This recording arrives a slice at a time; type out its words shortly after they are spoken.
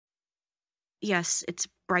Yes, it's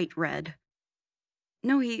bright red.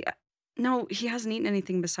 No, he hasn't eaten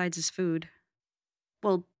anything besides his food.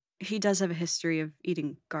 Well, he does have a history of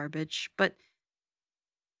eating garbage, but...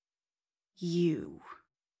 You.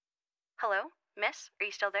 Hello? Miss? Are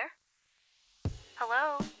you still there?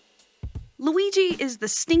 Hello? Luigi is the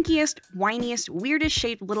stinkiest, whiniest,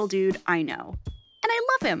 weirdest-shaped little dude I know. And I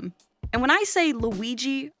love him. And when I say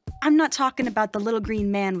Luigi, I'm not talking about the little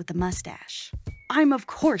green man with the mustache. I'm of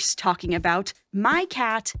course talking about my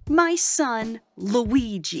cat, my son,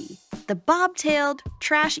 Luigi. The bobtailed,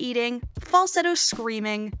 trash-eating,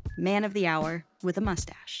 falsetto-screaming man of the hour with a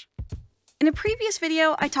mustache. In a previous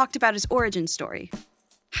video, I talked about his origin story.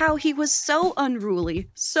 How he was so unruly,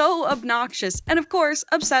 so obnoxious, and of course,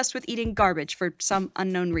 obsessed with eating garbage for some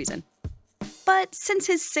unknown reason. But since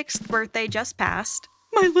his 6th birthday just passed,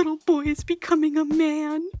 my little boy is becoming a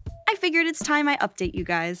man. I figured it's time I update you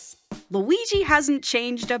guys. Luigi hasn't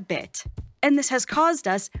changed a bit, and this has caused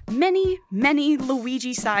us many, many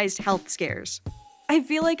Luigi-sized health scares. I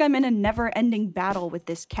feel like I'm in a never-ending battle with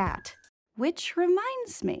this cat. Which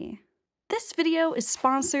reminds me, this video is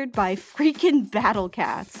sponsored by freaking Battle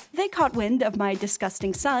Cats. They caught wind of my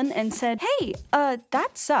disgusting son and said, hey,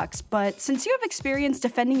 that sucks, but since you have experience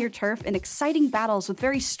defending your turf in exciting battles with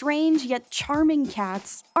very strange yet charming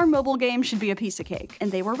cats, our mobile game should be a piece of cake.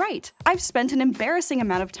 And they were right. I've spent an embarrassing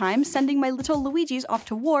amount of time sending my little Luigis off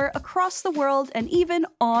to war across the world and even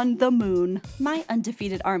on the moon. My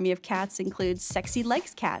undefeated army of cats includes Sexy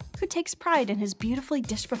Legs Cat, who takes pride in his beautifully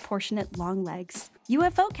disproportionate long legs.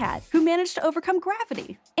 UFO Cat, who managed to overcome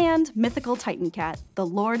gravity, and Mythical Titan Cat, the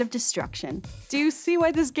Lord of Destruction. Do you see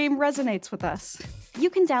why this game resonates with us? You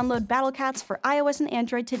can download Battle Cats for iOS and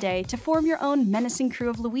Android today to form your own menacing crew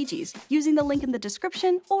of Luigis using the link in the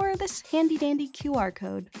description or this handy-dandy QR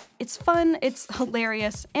code. It's fun, it's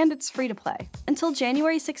hilarious, and it's free to play. Until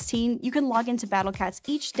January 16, you can log into Battle Cats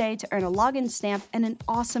each day to earn a login stamp and an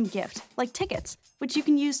awesome gift, like tickets, which you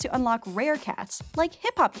can use to unlock rare cats, like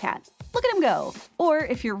Hip Hop Cat. Look at him go! Or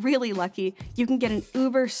if you're really lucky, you can get an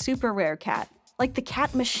uber super rare cat, like the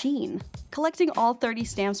Cat Machine. Collecting all 30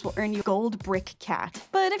 stamps will earn you Gold Brick Cat.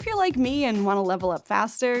 But if you're like me and want to level up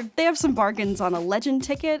faster, they have some bargains on a Legend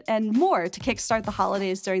ticket and more to kickstart the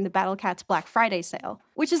holidays during the Battle Cats Black Friday sale,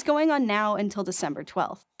 which is going on now until December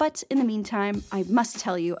 12th. But in the meantime, I must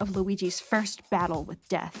tell you of Luigi's first battle with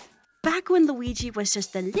death. Back when Luigi was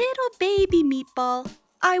just a little baby meatball,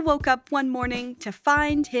 I woke up one morning to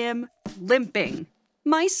find him limping.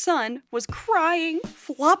 My son was crying,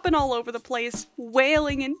 flopping all over the place,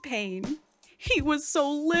 wailing in pain. He was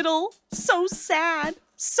so little, so sad,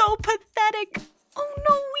 so pathetic. Oh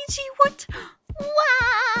no, Luigi, what?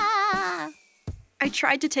 Wah! I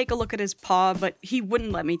tried to take a look at his paw, but he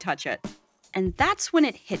wouldn't let me touch it. And that's when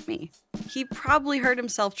it hit me. He probably hurt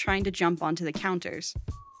himself trying to jump onto the counters.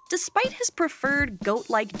 Despite his preferred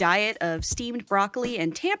goat-like diet of steamed broccoli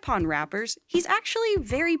and tampon wrappers, he's actually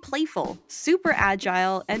very playful, super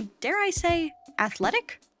agile, and dare I say,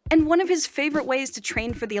 athletic? And one of his favorite ways to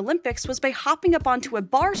train for the Olympics was by hopping up onto a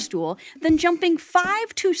bar stool, then jumping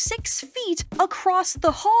 5 to 6 feet across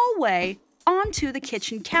the hallway onto the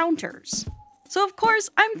kitchen counters. So of course,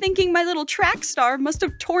 I'm thinking my little track star must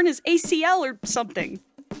have torn his ACL or something.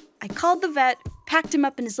 I called the vet, packed him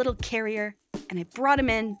up in his little carrier, and I brought him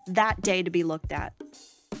in that day to be looked at.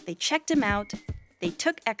 They checked him out, they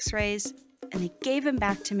took x-rays, and they gave him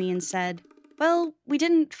back to me and said, well, we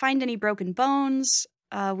didn't find any broken bones,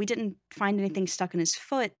 we didn't find anything stuck in his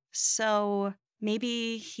foot, so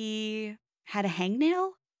maybe he had a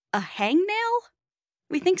hangnail? A hangnail?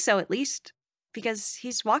 We think so, at least, because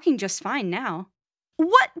he's walking just fine now.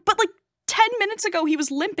 What? But like 10 minutes ago he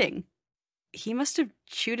was limping. He must have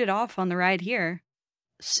chewed it off on the ride here.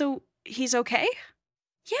 So, he's okay?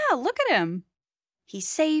 Yeah, look at him. He's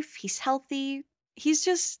safe, he's healthy, he's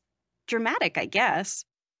just dramatic, I guess.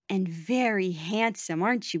 And very handsome,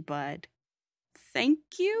 aren't you, bud? Thank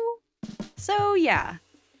you? So yeah,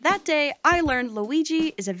 that day I learned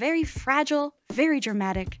Luigi is a very fragile, very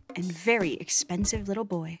dramatic, and very expensive little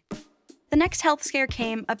boy. The next health scare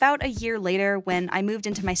came about a year later when I moved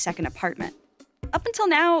into my second apartment. Up until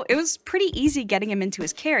now, it was pretty easy getting him into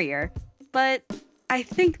his carrier, but I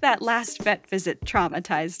think that last vet visit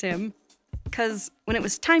traumatized him. 'Cause when it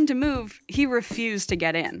was time to move, he refused to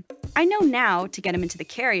get in. I know now, to get him into the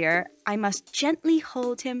carrier, I must gently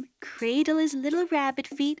hold him, cradle his little rabbit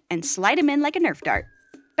feet, and slide him in like a Nerf dart.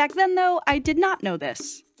 Back then, though, I did not know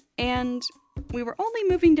this. And we were only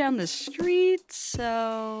moving down the street,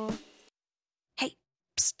 so... Hey,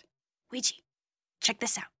 psst, Luigi, check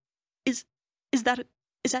this out. Is that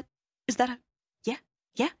a,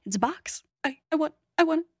 yeah, it's a box. I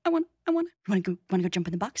Wanna go jump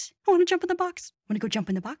in the box? I wanna jump in the box. Wanna go jump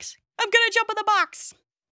in the box? I'm gonna jump in the box!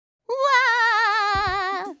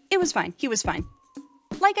 Wah! It was fine. He was fine.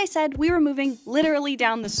 Like I said, we were moving literally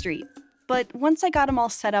down the street. But once I got him all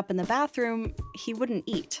set up in the bathroom, he wouldn't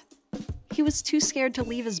eat. He was too scared to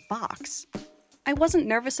leave his box. I wasn't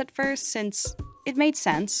nervous at first since it made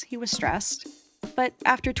sense, he was stressed. But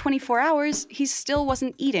after 24 hours, he still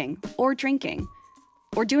wasn't eating or drinking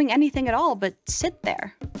or doing anything at all but sit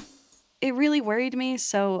there. It really worried me,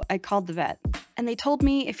 so I called the vet. And they told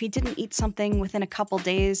me if he didn't eat something within a couple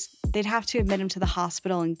days, they'd have to admit him to the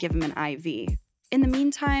hospital and give him an IV. In the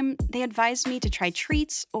meantime, they advised me to try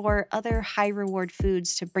treats or other high-reward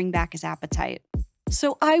foods to bring back his appetite.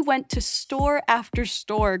 So I went to store after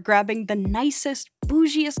store grabbing the nicest,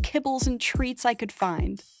 bougiest kibbles and treats I could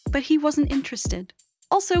find. But he wasn't interested.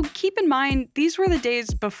 Also, keep in mind, these were the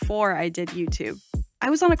days before I did YouTube. I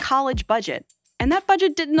was on a college budget, and that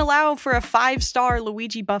budget didn't allow for a 5-star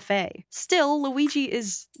Luigi buffet. Still, Luigi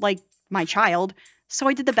is, like, my child, so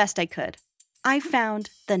I did the best I could. I found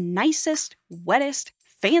the nicest, wettest,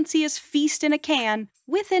 fanciest feast in a can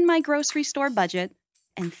within my grocery store budget,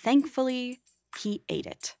 and thankfully, he ate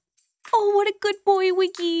it. Oh, what a good boy,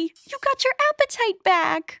 Wiggy! You got your appetite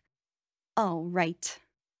back! Oh, right.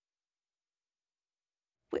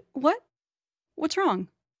 Wait, what? What's wrong?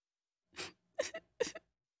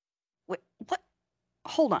 Wait, what?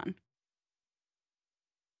 Hold on.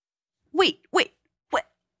 Wait.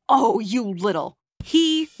 Oh, you little.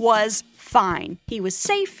 He was fine. He was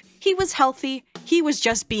safe, he was healthy, he was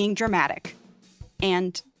just being dramatic.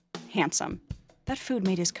 And handsome. That food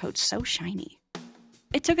made his coat so shiny.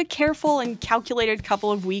 It took a careful and calculated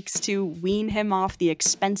couple of weeks to wean him off the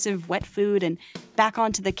expensive wet food and back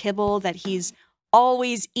onto the kibble that he's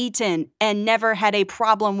always eaten and never had a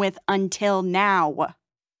problem with until now.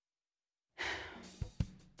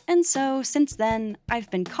 And so, since then,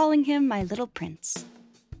 I've been calling him my little prince.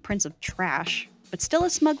 Prince of trash, but still a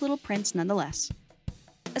smug little prince nonetheless.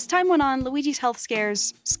 As time went on, Luigi's health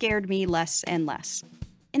scares scared me less and less.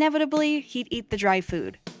 Inevitably, he'd eat the dry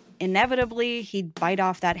food. Inevitably, he'd bite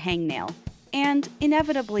off that hangnail. And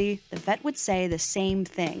inevitably, the vet would say the same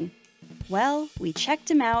thing. Well, we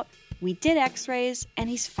checked him out, we did x-rays, and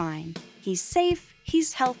he's fine. He's safe,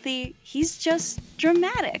 he's healthy, he's just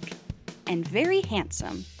dramatic. And very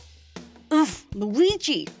handsome. Ugh,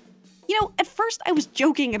 Luigi! You know, at first I was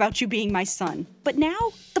joking about you being my son, but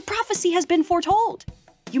now the prophecy has been foretold.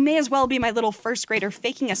 You may as well be my little first grader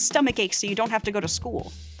faking a stomachache so you don't have to go to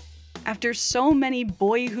school. After so many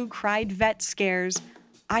boy who cried vet scares,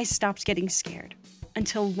 I stopped getting scared.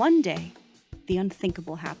 Until one day, the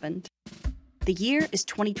unthinkable happened. The year is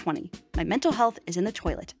 2020. My mental health is in the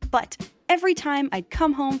toilet. But every time I'd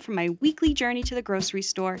come home from my weekly journey to the grocery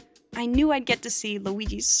store, I knew I'd get to see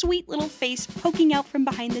Luigi's sweet little face poking out from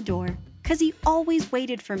behind the door. 'Cause he always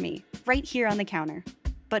waited for me, right here on the counter.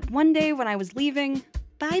 But one day when I was leaving,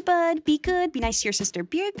 bye bud, be good, be nice to your sister,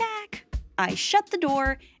 be right back. I shut the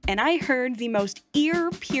door, and I heard the most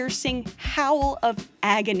ear-piercing howl of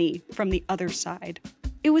agony from the other side.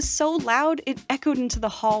 It was so loud, it echoed into the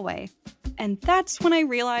hallway. And that's when I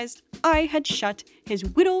realized I had shut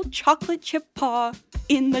his little chocolate chip paw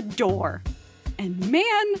in the door. And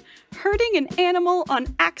man, hurting an animal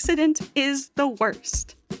on accident is the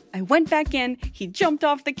worst. I went back in, he jumped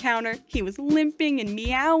off the counter, he was limping and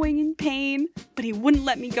meowing in pain, but he wouldn't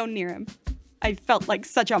let me go near him. I felt like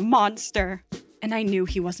such a monster. And I knew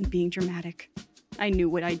he wasn't being dramatic. I knew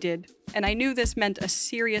what I did. And I knew this meant a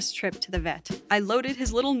serious trip to the vet. I loaded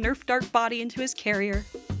his little Nerf dart body into his carrier.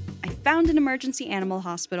 I found an emergency animal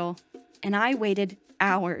hospital. And I waited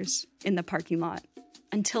hours in the parking lot.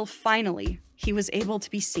 Until finally, he was able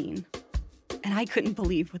to be seen. And I couldn't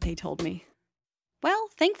believe what they told me. Well,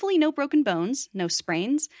 thankfully no broken bones, no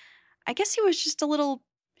sprains. I guess he was just a little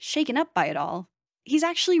shaken up by it all. He's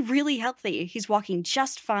actually really healthy. He's walking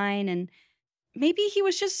just fine, and maybe he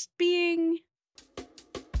was just being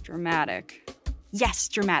dramatic. Yes,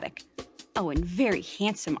 dramatic. Oh, and very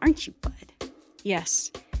handsome, aren't you, bud?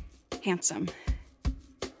 Yes, handsome.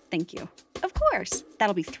 Thank you. Of course.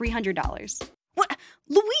 That'll be $300. What?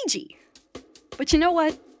 Luigi! But you know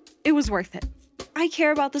what? It was worth it. I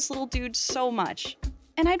care about this little dude so much.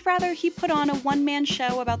 And I'd rather he put on a one-man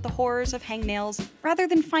show about the horrors of hangnails rather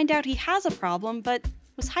than find out he has a problem but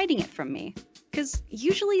was hiding it from me. 'Cause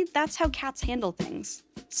usually that's how cats handle things.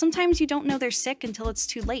 Sometimes you don't know they're sick until it's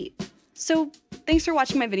too late. So thanks for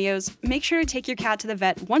watching my videos. Make sure to take your cat to the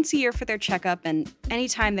vet once a year for their checkup and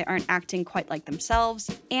anytime they aren't acting quite like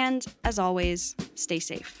themselves. And as always, stay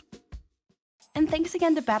safe. And thanks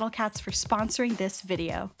again to Battle Cats for sponsoring this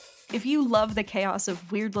video. If you love the chaos of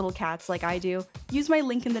weird little cats like I do, use my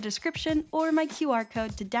link in the description or my QR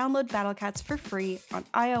code to download Battle Cats for free on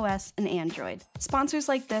iOS and Android. Sponsors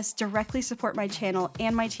like this directly support my channel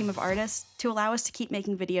and my team of artists to allow us to keep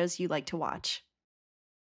making videos you like to watch.